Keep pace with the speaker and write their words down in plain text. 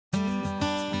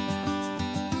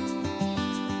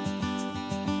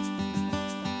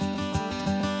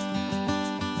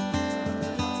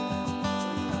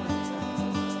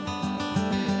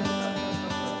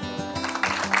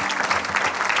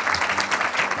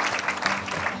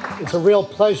It's a real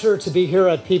pleasure to be here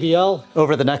at PBL.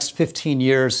 Over the next 15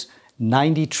 years,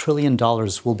 $90 trillion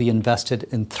will be invested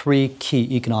in three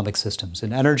key economic systems: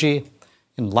 in energy,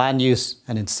 in land use,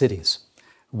 and in cities.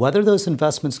 Whether those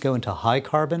investments go into high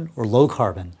carbon or low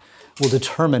carbon will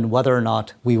determine whether or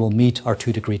not we will meet our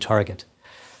 2-degree target.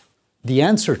 The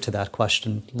answer to that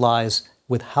question lies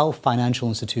with how financial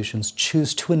institutions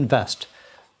choose to invest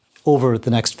over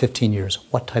the next 15 years,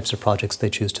 what types of projects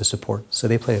they choose to support. So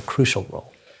they play a crucial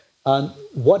role.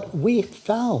 What we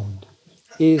found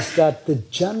is that the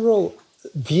general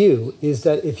view is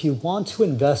that if you want to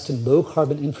invest in low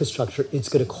carbon infrastructure, it's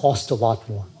going to cost a lot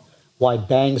more. Why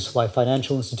banks, why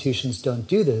financial institutions don't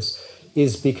do this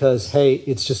is because, hey,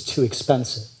 it's just too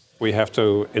expensive. We have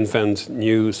to invent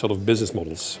new sort of business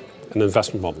models and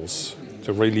investment models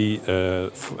to really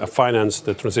finance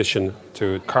the transition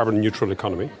to a carbon neutral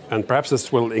economy. And perhaps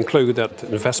this will include that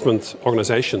investment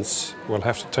organizations will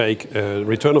have to take a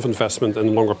return of investment in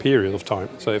a longer period of time.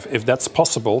 So if that's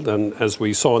possible, then as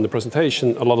we saw in the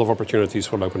presentation, a lot of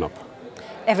opportunities will open up.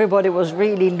 Everybody was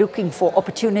really looking for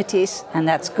opportunities, and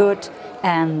that's good.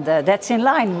 And that's in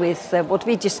line with what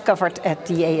we discovered at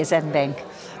the ASN Bank.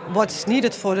 What's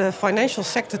needed for the financial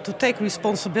sector to take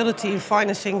responsibility in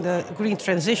financing the green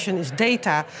transition is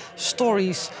data,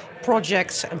 stories,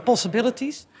 projects and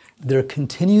possibilities. There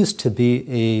continues to be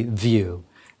a view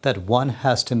that one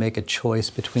has to make a choice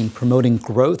between promoting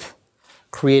growth,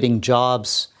 creating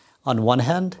jobs on one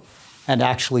hand, and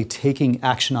actually taking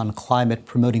action on climate,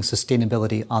 promoting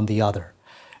sustainability on the other.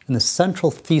 And the central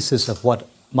thesis of what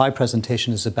my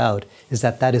presentation is about is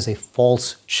that that is a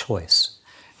false choice,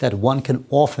 that one can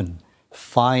often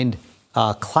find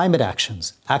climate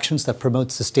actions, actions that promote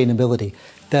sustainability,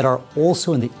 that are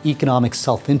also in the economic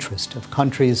self-interest of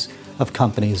countries, of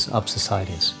companies, of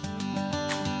societies.